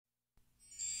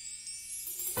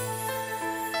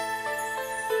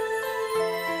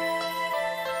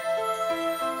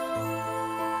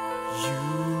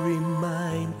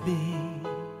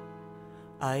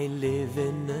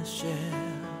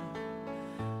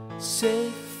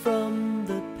safe from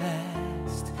the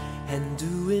past and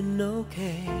doing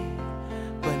okay,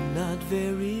 but not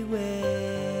very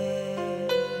well.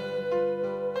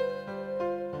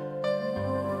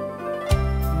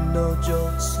 No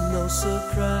jokes, no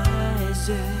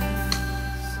surprises,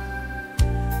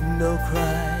 no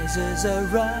cries as I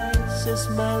rise, as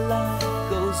my life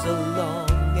goes along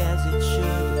as it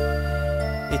should.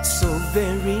 It's so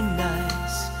very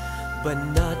nice, but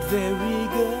not very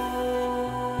good.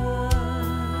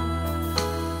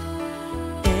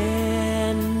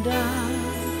 And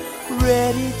I'm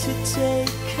ready to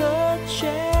take a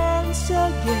chance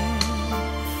again,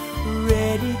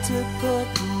 ready to put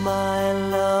my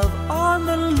love on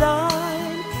the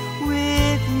line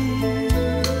with you.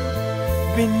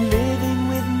 Been living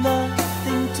with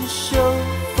nothing to show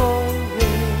for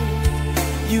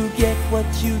it. You get what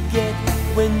you get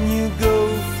when you go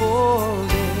for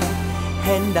it.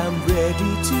 And I'm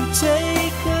ready to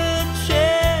take a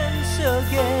chance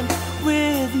again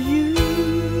with you.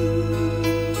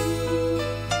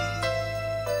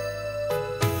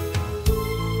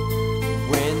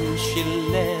 When she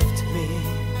left me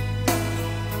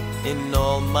in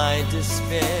all my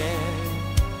despair,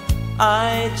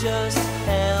 I just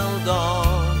held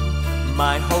on,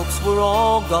 my hopes were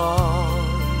all gone.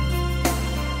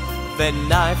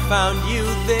 Then I found you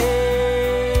there,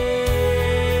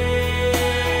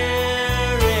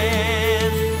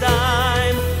 and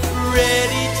I'm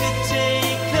ready to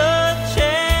take a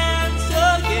chance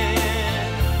again,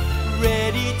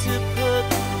 ready to put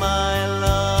my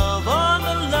love on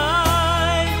the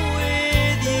line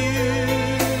with you.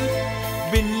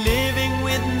 Been living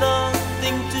with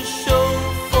nothing to show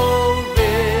for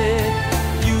it.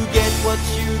 You get what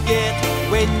you get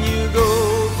when you go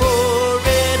for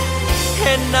it.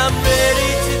 And I'm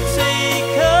ready to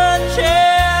take a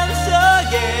chance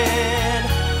again,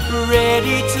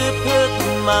 ready to put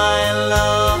my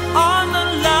love on the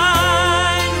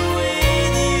line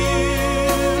with you.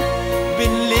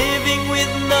 Been living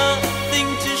with nothing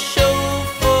to show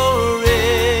for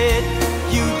it.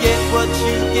 You get what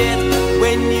you get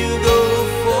when you go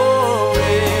for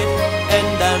it.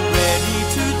 And I'm ready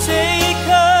to take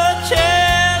a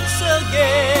chance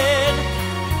again,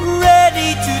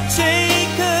 ready to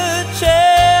take a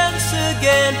chance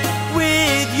again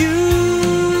with you.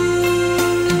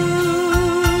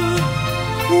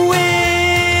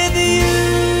 With you.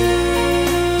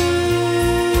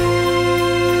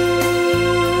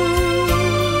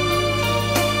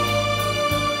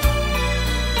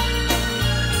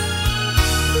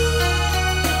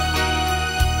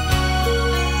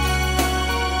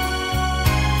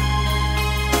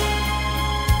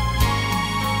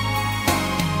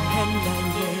 And I'm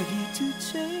ready to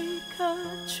take a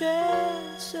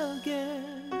chance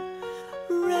again,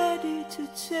 ready to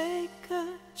take a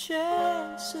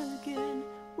chance again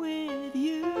with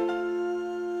you.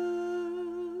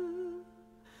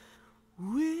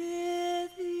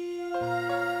 With you.